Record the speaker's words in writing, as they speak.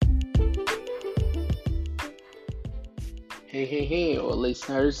Hey, all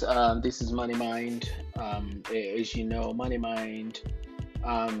listeners. This is Money Mind. As you know, Money Mind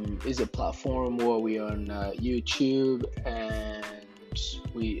is a platform where we on YouTube, and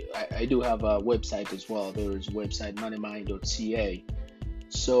I do have a website as well. There is a website moneymind.ca.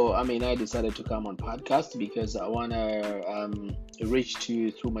 So I decided to come on podcast because I wanna reach to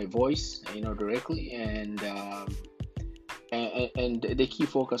you through my voice, directly, and the key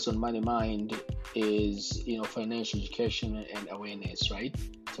focus on Money Mind is financial education and awareness, right?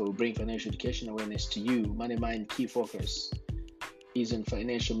 So we bring financial education awareness to you. Money Mind key focus is in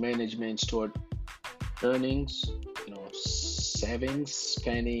financial management toward earnings, savings,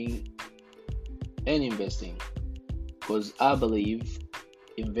 spending, and investing. Because I believe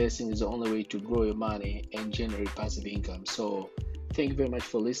investing is the only way to grow your money and generate passive income. So thank you very much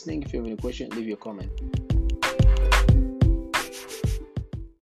for listening. If you have any question, leave your comment.